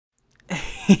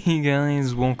Hey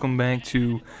guys, welcome back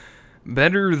to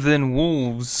Better Than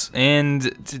Wolves, and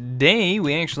today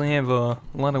we actually have a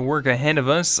lot of work ahead of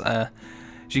us. As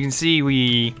you can see,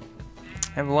 we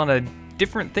have a lot of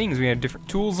different things. We have different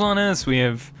tools on us, we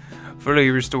have fully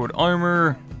restored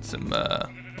armor, some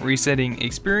resetting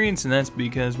experience, and that's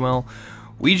because, well,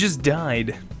 we just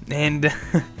died. And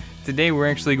today we're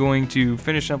actually going to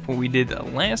finish up what we did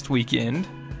last weekend,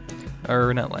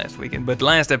 or not last weekend, but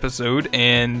last episode,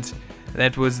 and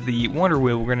that was the water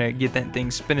wheel. We're going to get that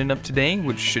thing spinning up today,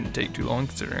 which shouldn't take too long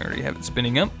considering I already have it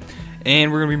spinning up.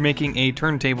 And we're going to be making a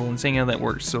turntable and seeing how that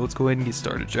works. So let's go ahead and get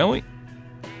started, shall we?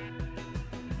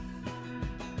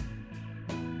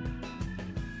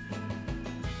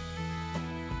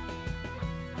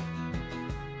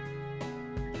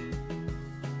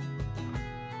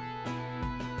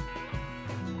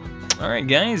 Alright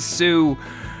guys, so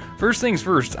first things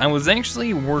first, I was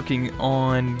actually working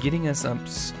on getting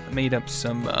us made up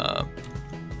some, I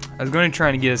was going to try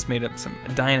to get us made up some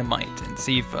dynamite and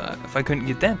see if I couldn't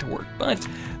get that to work. But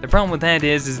the problem with that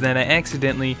is that I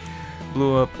accidentally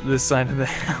blew up this side of the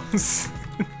house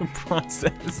in the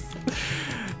process.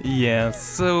 Yeah,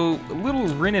 so a little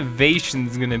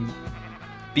renovation's going to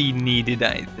be needed,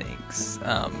 I think.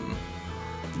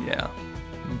 Yeah,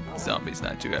 Zombie's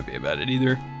not too happy about it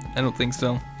either. I don't think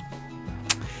so.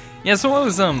 Yeah, so I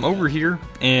was over here,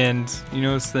 and you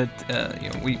notice that you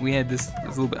know, we had this a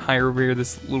little bit higher over here,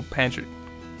 this little patch of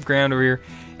ground over here,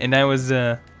 and I was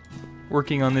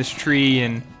working on this tree,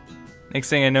 and next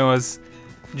thing I know, I was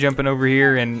jumping over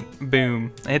here, and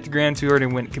boom, I hit the ground too hard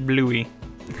and went kablooey.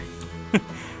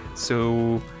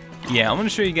 So yeah, I'm gonna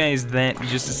show you guys that in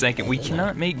just a second. We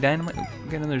cannot make dynamite. We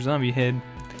got another zombie head.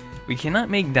 We cannot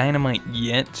make dynamite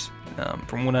yet.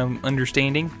 From what I'm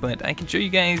understanding, but I can show you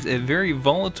guys a very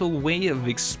volatile way of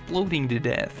exploding to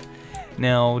death.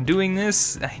 Now, doing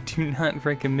this, I do not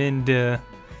recommend it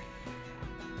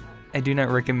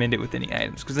with any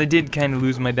items, because I did kind of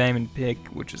lose my diamond pick,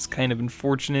 which is kind of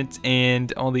unfortunate,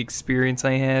 and all the experience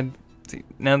I had. See,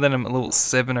 now that I'm at level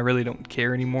 7, I really don't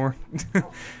care anymore.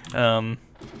 That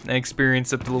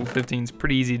experience up to level 15 is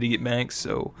pretty easy to get back,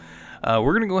 so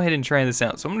we're going to go ahead and try this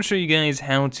out. So I'm going to show you guys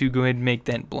how to go ahead and make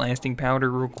that blasting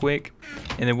powder real quick.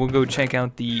 And then we'll go check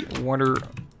out the water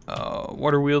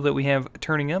wheel that we have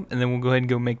turning up. And then we'll go ahead and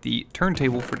go make the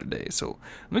turntable for today. So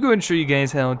let me go ahead and show you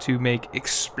guys how to make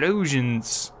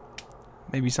explosions.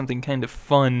 Maybe something kind of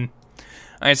fun.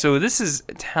 Alright, so this is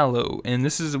tallow. And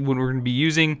this is what we're going to be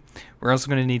using. We're also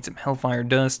going to need some hellfire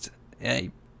dust.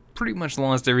 I pretty much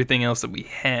lost everything else that we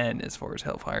had as far as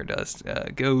hellfire dust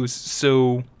goes.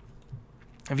 So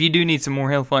if you do need some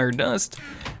more hellfire dust,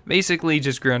 basically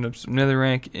just ground up some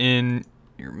netherrack in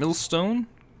your millstone,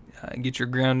 get your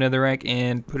ground netherrack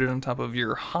and put it on top of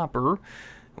your hopper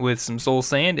with some soul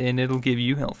sand, and it'll give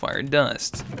you hellfire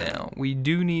dust. Now, we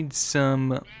do need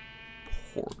some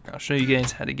pork. I'll show you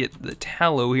guys how to get the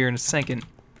tallow here in a second.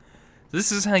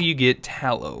 This is how you get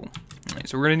tallow. Alright,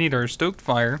 so we're going to need our stoked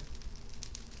fire.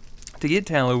 To get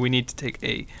tallow, we need to take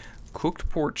a cooked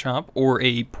pork chop, or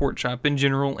a pork chop in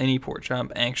general, any pork chop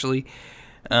actually.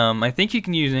 I think you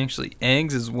can use actually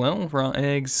eggs as well, raw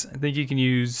eggs. I think you can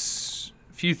use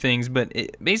a few things, but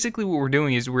basically what we're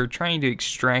doing is we're trying to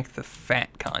extract the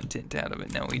fat content out of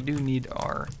it. Now we do need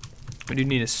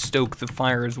to stoke the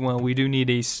fire as well. We do need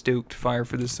a stoked fire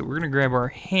for this, so we're gonna grab our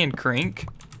hand crank.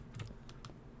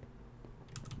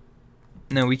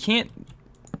 Now we can't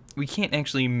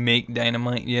actually make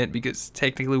dynamite yet, because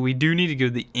technically we do need to go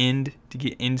to the end to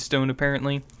get end stone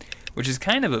apparently, which is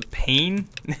kind of a pain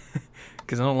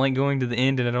because I don't like going to the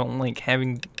end, and I don't like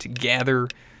having to gather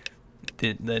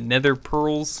the nether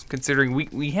pearls, considering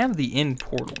we have the end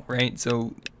portal, right?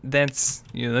 So that's,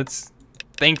 you know, that's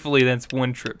thankfully that's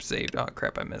one trip saved. Oh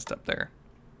crap, I messed up there.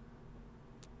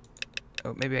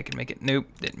 Oh, maybe I can make it. Nope,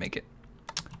 didn't make it.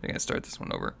 I gotta start this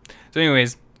one over. So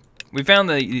anyways, we found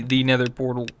the nether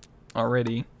portal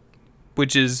already,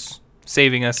 which is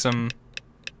saving us some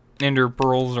ender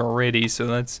pearls already, so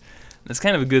that's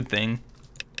kind of a good thing.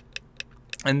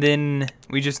 And then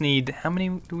we just need, how many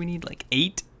do we need? Like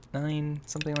 8, 9,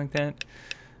 something like that.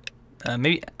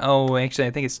 Maybe, oh, actually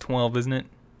I think it's 12, isn't it?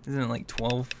 Isn't it like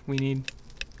 12 we need?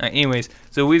 Alright, anyways,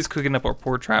 so we just cooking up our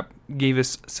pork chop, gave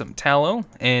us some tallow,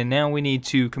 and now we need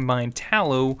to combine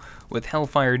tallow with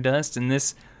hellfire dust, and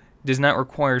this does not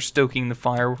require stoking the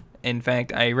fire. In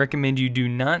fact, I recommend you do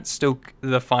not stoke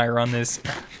the fire on this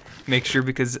mixture,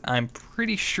 because I'm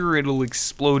pretty sure it'll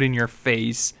explode in your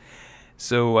face.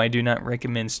 So I do not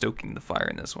recommend stoking the fire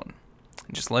in this one.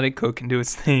 Just let it cook and do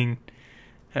its thing.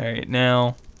 Alright,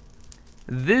 now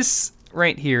this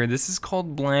right here, this is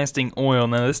called blasting oil.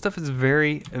 Now this stuff is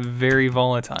very, very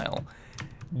volatile.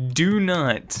 Do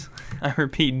not, I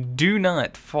repeat, do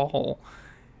not fall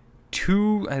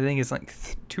I think it's like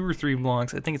 2 or 3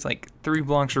 blocks. I think it's like 3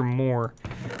 blocks or more.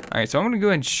 Alright, so I'm going to go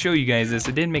ahead and show you guys this.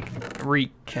 I did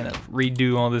kind of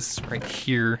redo all this right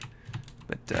here.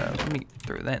 But let me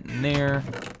throw that in there.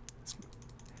 Let's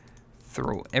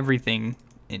throw everything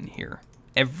in here.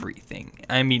 Everything.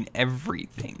 I mean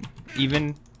everything.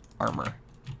 Even armor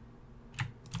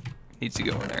needs to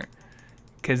go in there.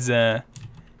 Because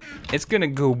it's going to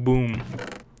go boom.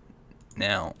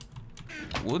 Now,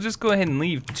 we'll just go ahead and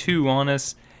leave 2 on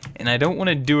us, and I don't want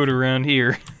to do it around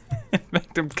here. In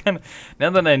fact, I'm kind of, now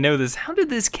that I know this, how did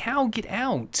this cow get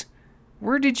out?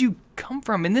 Where did you come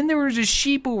from? And then there was a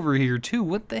sheep over here too.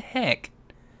 What the heck?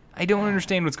 I don't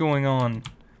understand what's going on.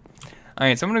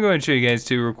 Alright, so I'm going to go ahead and show you guys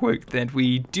too real quick that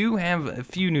we do have a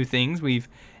few new things. We've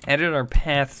added our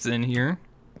paths in here.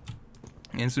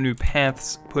 And some new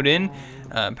paths put in.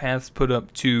 Paths put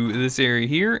up to this area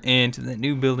here and to that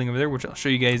new building over there, which I'll show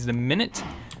you guys in a minute.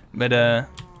 But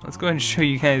let's go ahead and show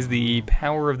you guys the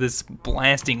power of this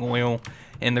blasting oil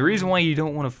and the reason why you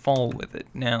don't want to fall with it.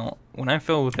 Now, when I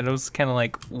fell with it, I was kind of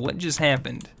like, what just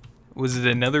happened? Was it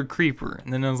another creeper?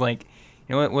 And then I was like,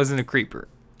 you know what, it wasn't a creeper.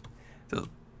 So,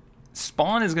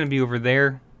 spawn is going to be over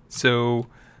there. So,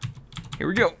 here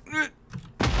we go.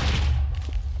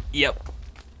 Yep.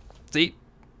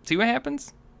 See what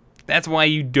happens? That's why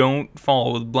you don't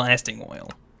fall with blasting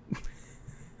oil.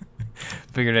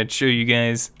 Figured I'd show you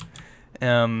guys.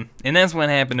 And that's what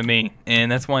happened to me.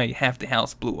 And that's why half the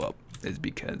house blew up. Is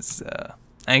because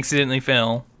I accidentally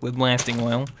fell with blasting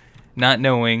oil, not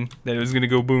knowing that it was going to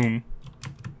go boom.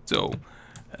 So,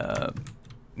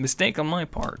 mistake on my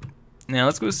part. Now,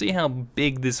 let's go see how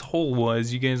big this hole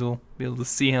was. You guys will be able to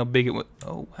see how big it was.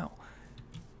 Oh, wow.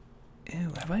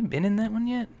 Ew, have I been in that one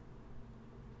yet?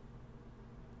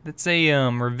 That's a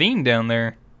ravine down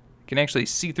there. You can actually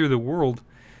see through the world.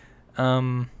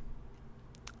 No,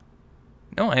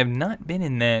 I have not been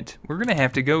in that. We're going to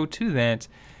have to go to that.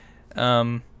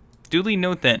 Duly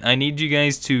note that. I need you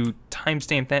guys to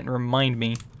timestamp that and remind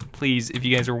me. Please, if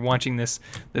you guys are watching this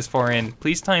far in,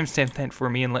 please timestamp that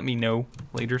for me and let me know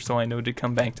later so I know to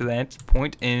come back to that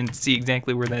point and see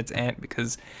exactly where that's at,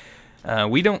 because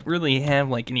we don't really have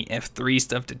like any F3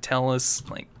 stuff to tell us,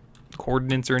 like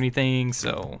coordinates or anything,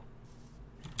 so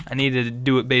I needed to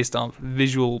do it based off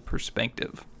visual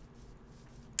perspective.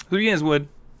 Who do you guys would?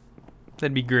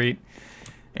 That'd be great.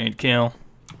 And Cal,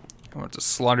 I want to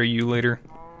slaughter you later.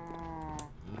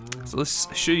 So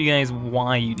let's show you guys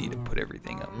why you need to put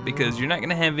everything up, because you're not going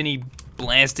to have any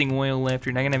blasting oil left,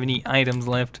 you're not going to have any items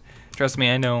left. Trust me,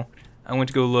 I know. I went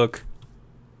to go look.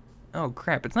 Oh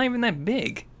crap, it's not even that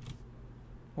big.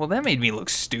 Well, that made me look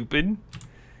stupid.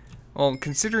 Well,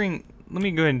 considering, let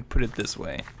me go ahead and put it this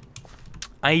way.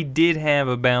 I did have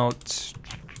about,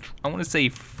 I want to say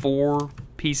 4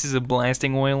 pieces of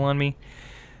blasting oil on me.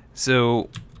 So,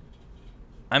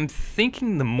 I'm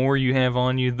thinking the more you have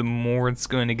on you, the more it's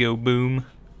going to go boom.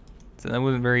 So that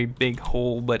was a very big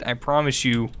hole, but I promise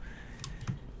you,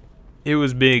 it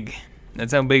was big.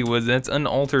 That's how big it was. That's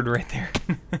unaltered right there.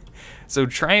 So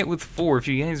try it with 4 if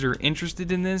you guys are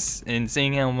interested in this and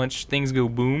seeing how much things go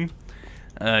boom.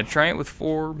 Try it with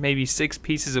 4, maybe 6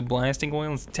 pieces of blasting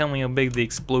oil and tell me how big the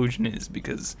explosion is,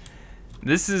 because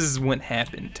this is what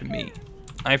happened to me.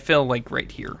 I fell like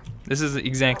right here. This is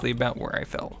exactly about where I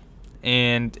fell.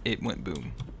 And it went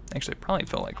boom. Actually, it probably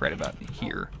fell like right about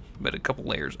here, but a couple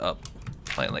layers up.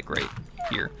 Probably like right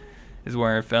here is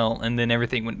where I fell, and then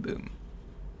everything went boom.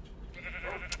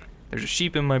 There's a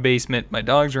sheep in my basement. My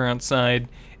dogs are outside.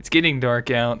 It's getting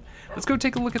dark out. Let's go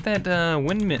take a look at that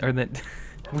windmill, or that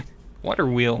water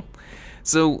wheel.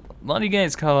 So, a lot of you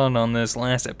guys caught on this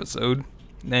last episode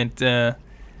that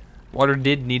water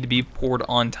did need to be poured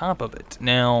on top of it.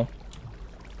 Now,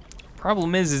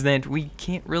 problem is that we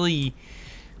can't really,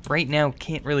 right now,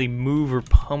 can't really move or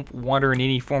pump water in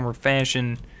any form or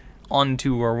fashion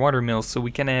onto our water mills, so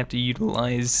we kind of have to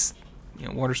utilize, you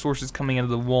know, water sources coming out of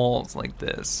the walls like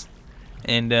this.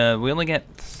 And we only got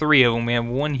 3 of them. We have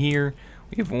one here,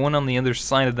 we have one on the other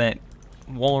side of that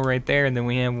wall right there, and then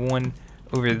we have one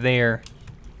over there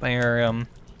by our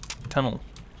tunnel.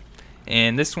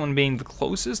 And this one being the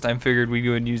closest, I figured we'd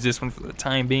go ahead and use this one for the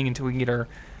time being until we can get our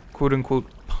quote-unquote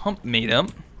pump made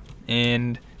up.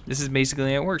 And this is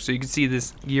basically how it works. So you can see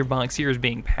this gearbox here is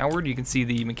being powered. You can see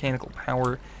the mechanical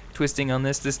power twisting on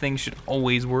this. This thing should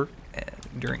always work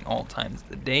during all times of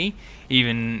the day,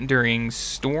 even during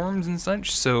storms and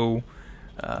such. So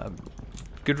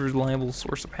good reliable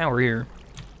source of power here.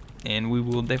 and we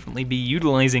will definitely be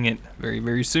utilizing it very,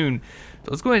 very soon.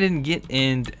 So let's go ahead and get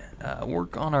and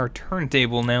work on our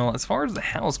turntable now. As far as the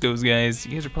house goes, guys,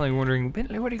 you guys are probably wondering,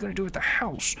 Bentley, what are you going to do with the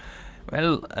house?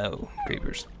 Well, oh,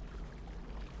 creepers.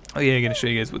 Oh yeah, I gotta show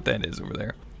you guys what that is over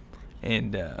there.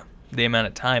 And the amount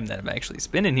of time that I've actually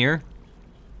spent in here.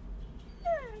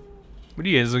 What are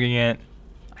you guys looking at?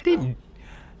 I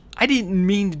didn't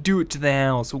mean to do it to the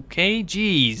house, okay?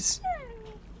 Jeez.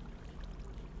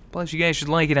 Plus, you guys should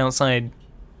like it outside.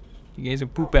 You guys will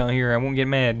poop out here. I won't get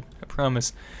mad. I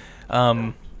promise.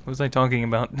 What was I talking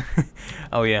about?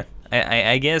 Oh yeah.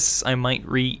 I guess I might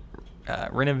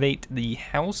renovate the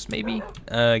house, maybe.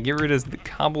 Get rid of the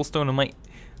cobblestone. I might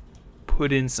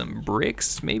put in some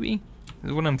bricks, maybe. This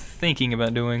is what I'm thinking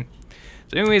about doing.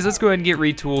 So anyways, let's go ahead and get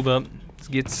retooled up. Let's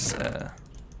get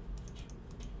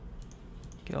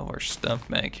all our stuff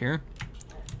back here.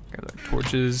 Grab our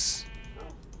torches.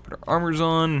 Put our armors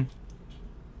on.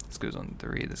 This goes on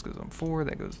 3, this goes on 4,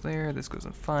 that goes there, this goes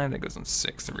on 5, that goes on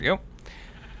 6. There we go.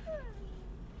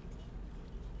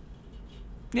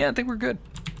 Yeah, I think we're good.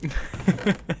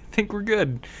 I think we're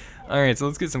good. Alright, so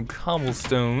let's get some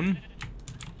cobblestone.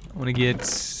 I want to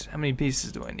get, how many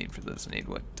pieces do I need for this? I need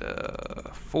what,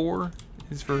 4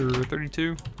 is for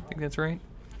 32? I think that's right.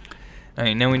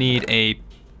 Alright, now we need a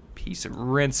piece of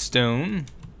redstone.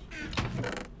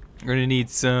 We're going to need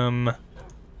some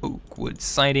oak wood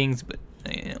sidings, but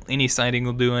you know, any siding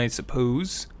will do, I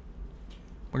suppose.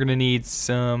 We're going to need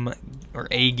some, or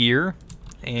a gear,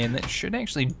 and that should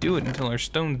actually do it until our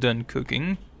stone's done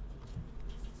cooking.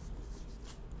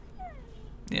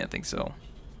 Yeah, I think so.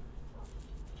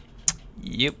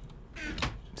 Yep.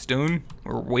 Stone,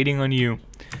 we're waiting on you.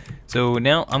 So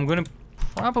now I'm gonna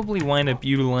probably wind up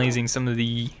utilizing some of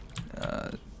the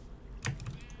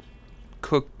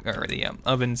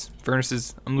ovens,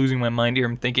 furnaces. I'm losing my mind here.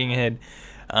 I'm thinking ahead.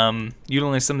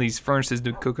 Utilize some of these furnaces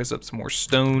to cook us up some more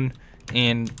stone,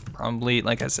 and probably,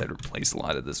 like I said, replace a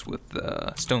lot of this with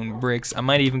stone bricks. I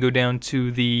might even go down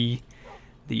to the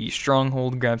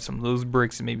stronghold, grab some of those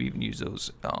bricks, and maybe even use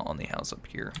those on the house up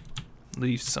here.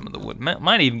 Leave some of the wood.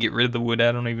 Might even get rid of the wood.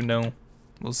 I don't even know.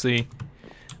 We'll see.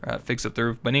 Fix up the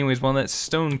roof. But anyways, while that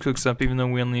stone cooks up, even though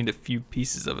we only need a few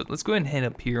pieces of it, let's go ahead and head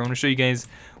up here. I want to show you guys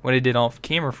what I did off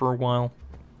camera for a while.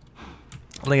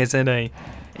 Like I said, I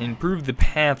improved the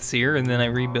paths here, and then I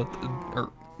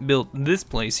built this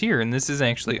place here, and this is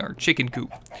actually our chicken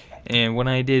coop. And what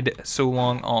I did so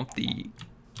long off the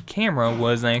camera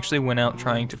was I actually went out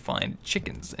trying to find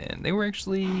chickens, and they were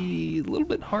actually a little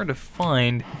bit hard to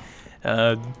find.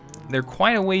 They're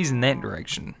quite a ways in that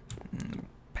direction,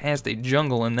 past a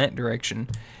jungle in that direction,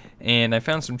 and I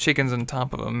found some chickens on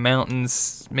top of a mountain,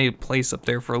 made a place up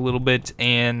there for a little bit,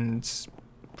 and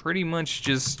pretty much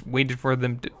just waited for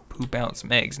them to poop out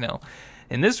some eggs. Now,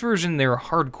 in this version, they're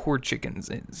hardcore chickens,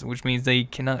 which means they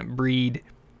cannot breed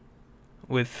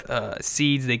with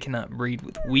seeds, they cannot breed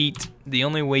with wheat. The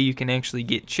only way you can actually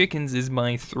get chickens is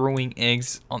by throwing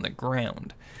eggs on the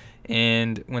ground.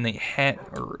 And when they hatch,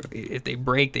 or if they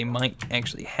break, they might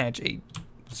actually hatch a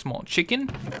small chicken,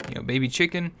 you know, baby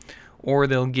chicken, or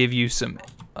they'll give you some,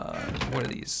 what are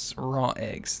these, raw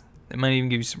eggs. They might even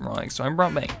give you some raw eggs. So I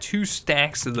brought back 2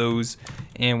 stacks of those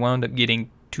and wound up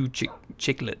getting 2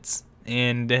 chicklets.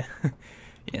 And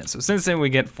yeah, so since then we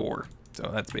get 4. So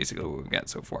that's basically what we've got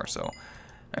so far. So,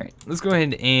 alright, let's go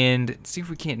ahead and see if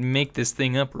we can't make this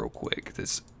thing up real quick.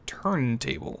 This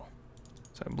turntable.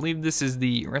 So I believe this is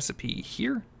the recipe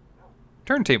here.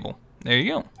 Turntable. There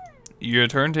you go. Your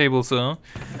turntable, so.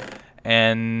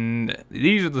 And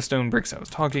these are the stone bricks I was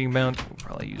talking about. We'll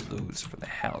probably use those for the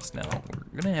house. Now,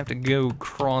 we're going to have to go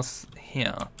across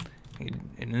here.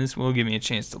 And this will give me a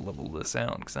chance to level this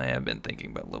out, because I have been thinking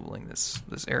about leveling this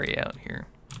area out here.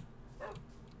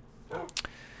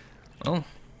 Well,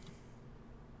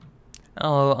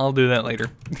 I'll do that later.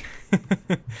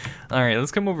 Alright,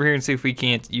 let's come over here and see if we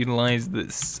can't utilize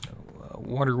this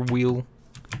water wheel.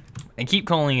 I keep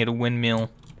calling it a windmill,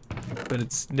 but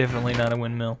it's definitely not a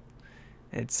windmill.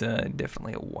 It's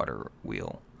definitely a water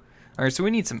wheel. Alright, so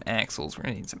we need some axles. We're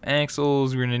going to need some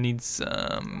axles. We're going to need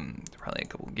some, probably a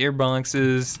couple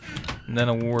gearboxes, and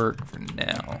that'll work for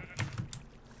now.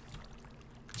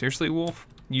 Seriously, Wolf?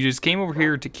 You just came over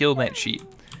here to kill that sheep.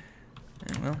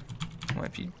 Well,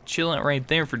 if you chill out right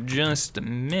there for just a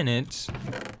minute,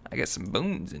 I got some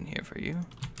bones in here for you.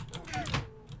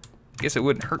 Guess it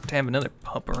wouldn't hurt to have another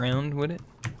pup around, would it?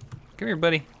 Come here,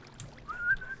 buddy.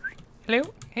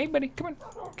 Hello? Hey, buddy, come on.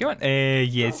 Come on.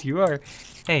 Yes, you are.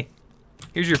 Hey,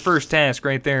 here's your first task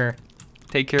right there.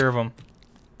 Take care of him.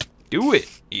 Do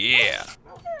it. Yeah.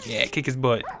 Yeah, kick his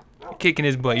butt. You're kicking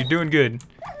his butt. You're doing good.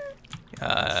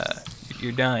 If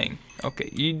you're dying. Okay,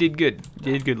 you did good.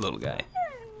 You did good, little guy.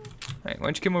 Alright, why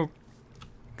don't you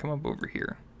come up over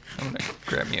here. I'm gonna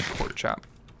grab me a pork chop.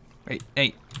 Wait,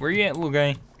 hey, where you at, little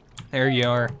guy? There you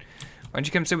are. Why don't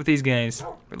you come sit with these guys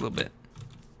for a little bit?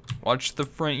 Watch the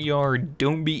front yard.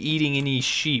 Don't be eating any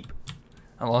sheep.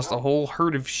 I lost a whole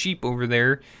herd of sheep over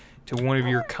there to one of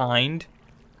your kind.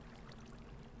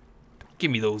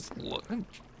 Give me those look.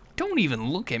 Don't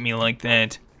even look at me like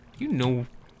that. You know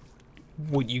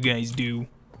what you guys do.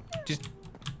 Just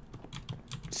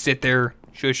sit there.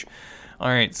 Shush.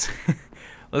 Alright,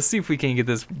 let's see if we can get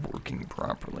this working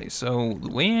properly. So, the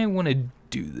way I want to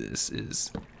do this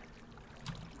is...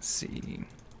 Let's see.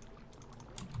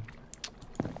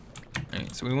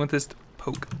 Alright, so we want this to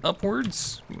poke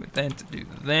upwards. We want that to do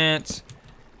that.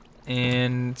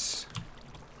 And...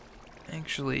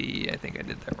 Actually, I think I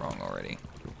did that wrong already.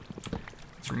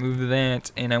 Let's remove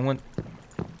that. And I want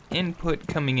input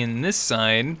coming in this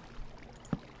side.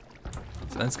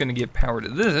 So that's going to give power to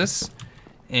this.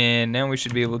 And now we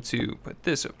should be able to put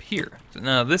this up here. So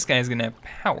now this guy's gonna have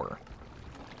power.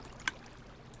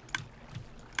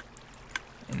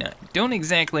 And I don't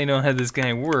exactly know how this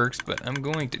guy works, but I'm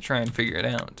going to try and figure it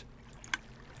out.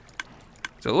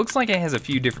 So it looks like it has a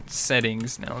few different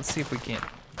settings. Now let's see if we can't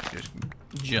just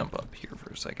jump up here for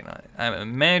a second. I'm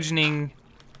imagining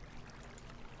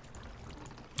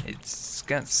it's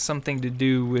got something to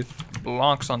do with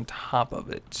blocks on top of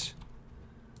it.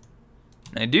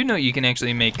 I do know you can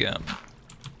actually make, what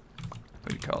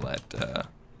do you call that,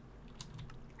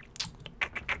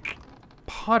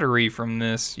 pottery from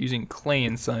this, using clay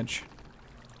and such.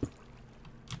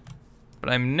 But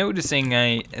I'm noticing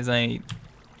as I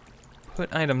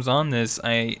put items on this,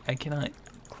 I cannot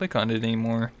click on it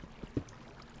anymore.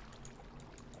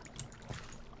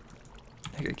 I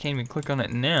think I can't even click on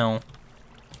it now.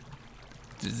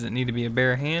 Does it need to be a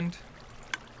bare hand?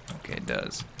 Okay, it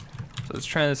does. So let's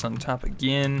try this on top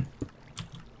again.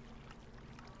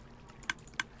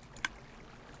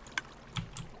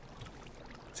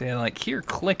 See, I like hear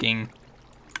clicking.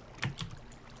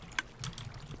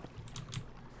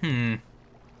 Oh,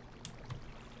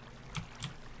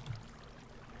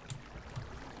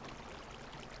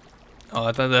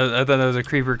 I thought that was a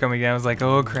creeper coming down. I was like,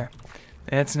 oh crap,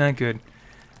 that's not good.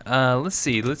 Let's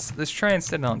see. Let's try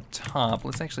instead on top.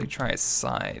 Let's actually try a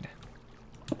side.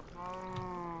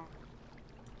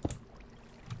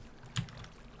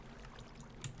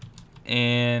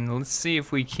 And let's see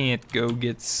if we can't go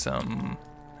get some...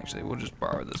 Actually, we'll just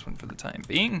borrow this one for the time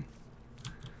being.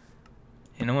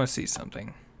 And I want to see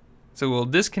something. So we'll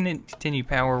discontinue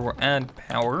power, we'll add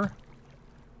power.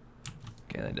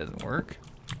 Okay, that doesn't work.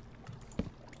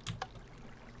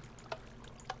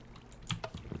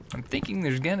 I'm thinking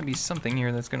there's got to be something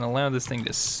here that's going to allow this thing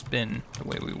to spin the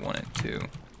way we want it to.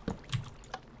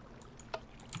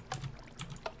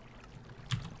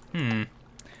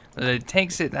 But it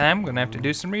takes it. I'm gonna have to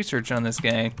do some research on this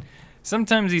guy.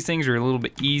 Sometimes these things are a little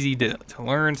bit easy to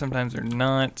learn, sometimes they're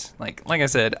not. Like I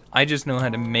said, I just know how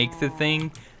to make the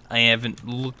thing. I haven't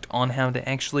looked on how to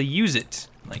actually use it.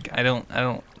 Like I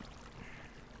know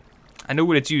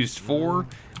what it's used for,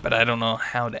 but I don't know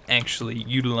how to actually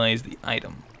utilize the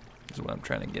item. Is what I'm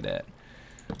trying to get at.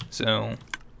 So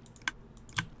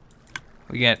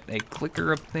we got a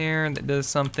clicker up there that does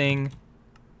something.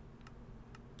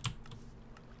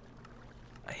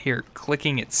 Here,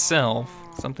 clicking itself.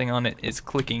 Something on it is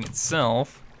clicking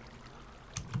itself.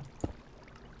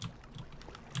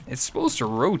 It's supposed to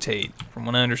rotate, from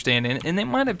what I understand, and they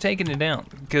might have taken it out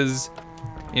because,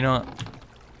 you know,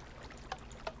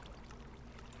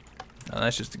 no,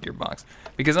 that's just a gearbox.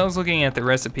 Because I was looking at the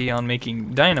recipe on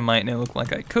making dynamite and it looked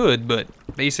like I could, but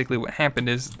basically what happened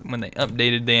is when they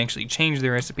updated, they actually changed the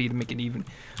recipe to make it even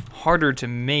harder to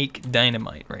make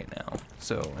dynamite right now.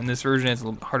 So in this version, it's a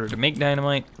little bit harder to make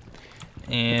dynamite,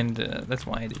 and that's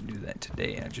why I didn't do that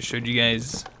today. I just showed you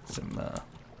guys some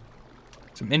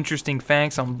interesting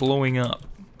facts on blowing up.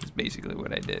 Is basically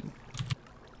what I did.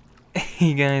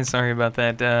 Hey guys, sorry about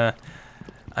that.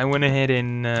 I went ahead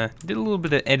and did a little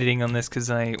bit of editing on this because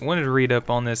I wanted to read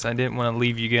up on this. I didn't want to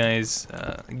leave you guys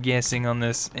guessing on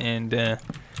this, and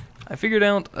I figured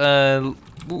out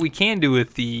what we can do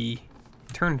with the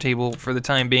turntable for the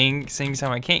time being, seeing as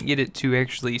how I can't get it to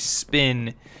actually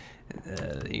spin,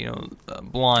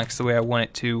 blocks the way I want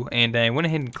it to, and I went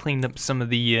ahead and cleaned up some of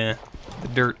the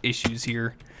dirt issues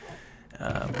here.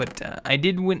 But I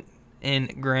did went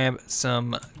and grab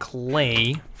some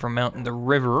clay from out in the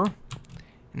river.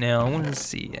 Now, I want to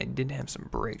see, I did have some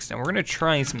bricks. Now, we're going to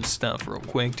try some stuff real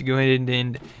quick to go ahead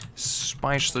and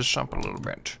spice this up a little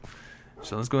bit.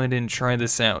 So let's go ahead and try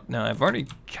this out. Now I've already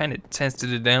kind of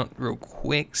tested it out real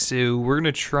quick, so we're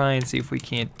gonna try and see if we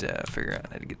can't figure out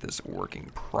how to get this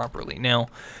working properly. Now,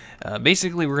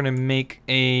 basically we're gonna make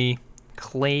a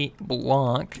clay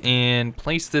block and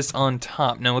place this on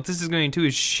top. Now what this is going to do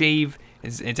is shave,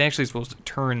 it's actually supposed to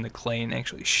turn the clay and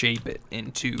actually shape it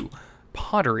into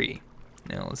pottery.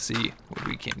 Now let's see what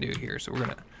we can do here. So we're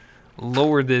gonna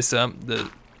lower this up.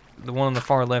 The one on the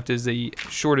far left is the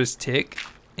shortest tick,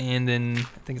 and then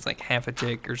I think it's like half a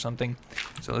tick or something.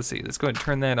 So let's see, let's go ahead and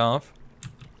turn that off.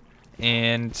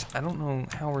 And I don't know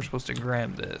how we're supposed to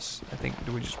grab this. I think,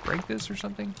 do we just break this or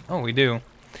something? Oh, we do.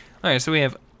 Alright, so we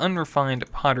have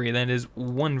unrefined pottery. That is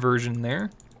one version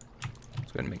there.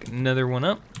 Let's go ahead and make another one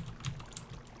up.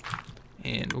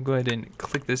 And we'll go ahead and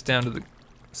click this down to the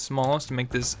smallest to make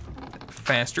this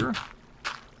faster.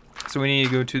 So we need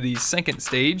to go to the second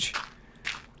stage,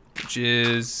 which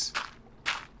is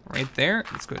right there.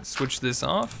 Let's go ahead and switch this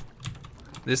off.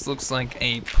 This looks like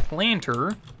a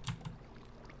planter.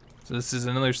 So this is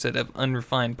another set of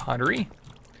unrefined pottery.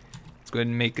 Let's go ahead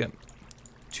and make up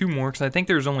 2 more, because I think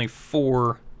there's only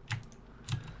 4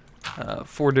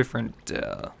 different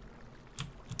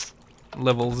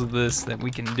levels of this that we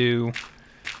can do.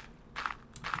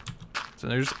 So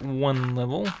there's 1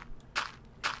 level,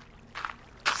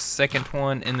 second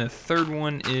one, and the third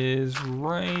one is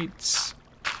right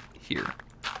here.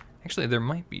 Actually, there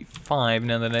might be 5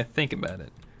 now that I think about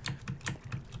it.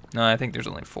 No, I think there's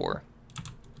only 4.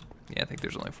 Yeah, I think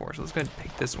there's only 4. So let's go ahead and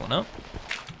pick this one up.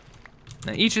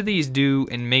 Now each of these do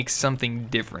and make something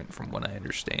different from what I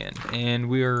understand, and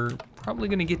we are probably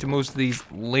going to get to most of these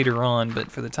later on,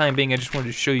 but for the time being I just wanted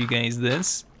to show you guys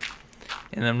this,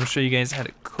 and I'm going to show you guys how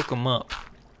to cook them up.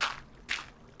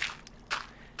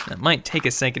 Now, it might take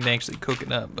a second to actually cook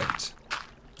it up, but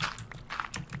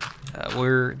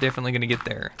we're definitely going to get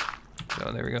there.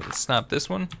 So there we go, let's stop this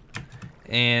one,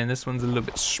 and this one's a little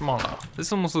bit smaller.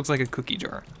 This almost looks like a cookie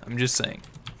jar, I'm just saying.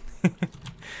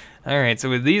 Alright,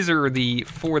 so these are the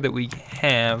 4 that we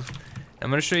have.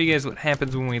 I'm going to show you guys what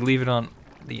happens when we leave it on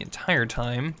the entire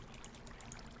time.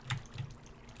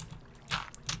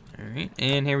 Alright,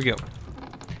 and here we go.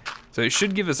 So it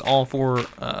should give us all 4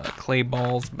 clay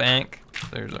balls back.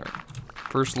 There's our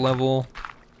first level.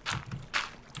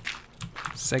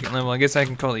 Second level, I guess I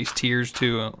can call these tiers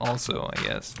too also, I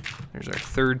guess. There's our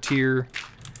 3rd tier.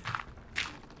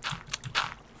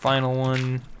 Final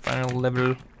one, final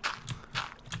level.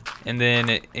 And then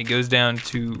it goes down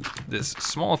to this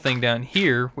small thing down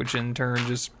here, which in turn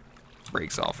just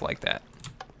breaks off like that.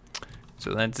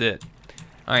 So that's it.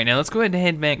 Alright, now let's go ahead and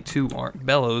head back to our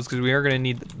bellows, because we are going to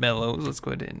need the bellows. Let's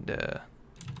go ahead and,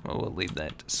 well, we'll leave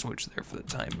that switch there for the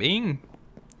time being.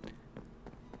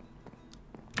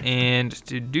 And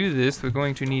to do this, we're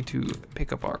going to need to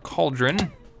pick up our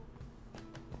cauldron.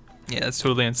 Yeah, that's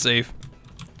totally unsafe.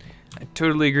 I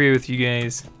totally agree with you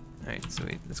guys. Alright, so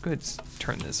let's go ahead and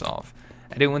turn this off.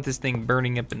 I didn't want this thing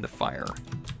burning up in the fire.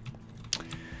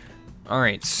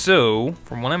 Alright, so,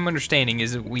 from what I'm understanding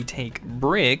is that we take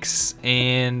bricks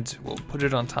and we'll put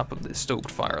it on top of the stoked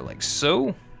fire like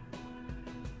so.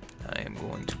 I am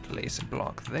going to place a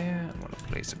block there. I'm going to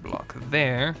place a block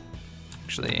there.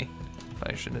 Actually,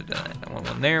 I should have done it. I want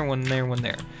one there, one there, one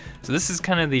there. So this is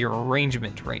kind of the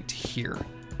arrangement right here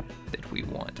that we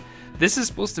want. This is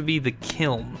supposed to be the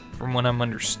kiln, from what I'm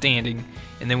understanding.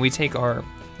 And then we take our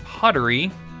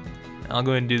pottery. I'll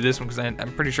go ahead and do this one because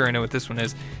I'm pretty sure I know what this one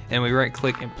is. And we right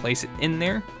click and place it in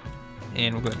there.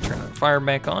 And we'll go ahead and turn our fire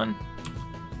back on.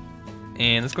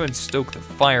 And let's go ahead and stoke the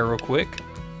fire real quick.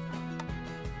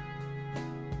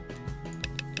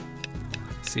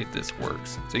 See if this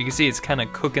works. So you can see it's kind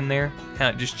of cooking there, how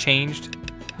it just changed.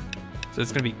 So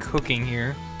it's going to be cooking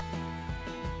here.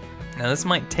 Now this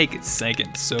might take a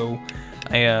second, so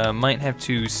I might have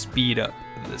to speed up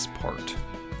this part.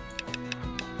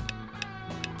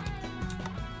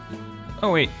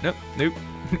 Oh wait, nope,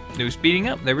 no speeding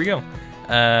up, there we go.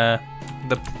 The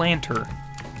planter.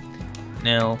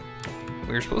 Now,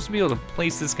 we're supposed to be able to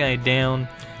place this guy down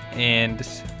and,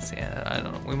 see, I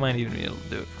don't know, we might even be able to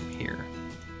do it from here.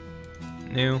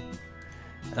 No.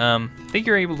 I think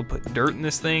you're able to put dirt in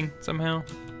this thing somehow.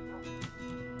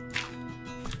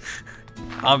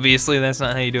 Obviously, that's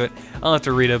not how you do it. I'll have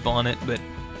to read up on it, but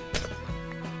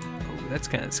oh, that's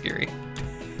kind of scary.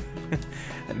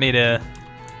 That made a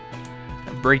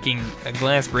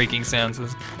glass breaking sound, so I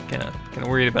was kind of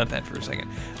worried about that for a second.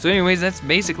 So, anyways, that's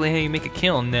basically how you make a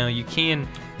kiln. Now, you can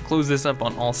close this up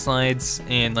on all sides,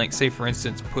 and like, say for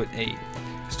instance, put a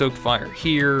stoked fire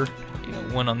here, you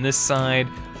know, one on this side,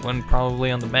 one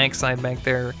probably on the back side back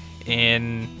there,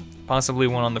 and possibly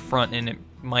one on the front, and it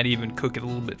might even cook it a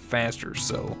little bit faster.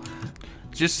 So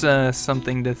just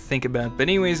something to think about. But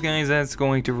anyways, guys, that's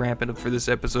going to wrap it up for this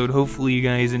episode. Hopefully you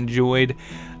guys enjoyed.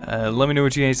 Let me know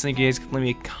what you guys think. You guys can leave me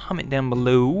a comment down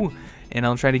below, and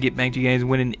I'll try to get back to you guys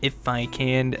when and if I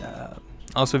can.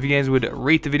 Also, if you guys would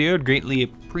rate the video, I'd greatly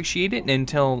appreciate it. And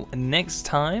until next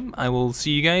time, I will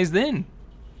see you guys then.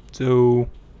 So,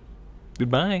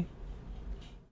 goodbye.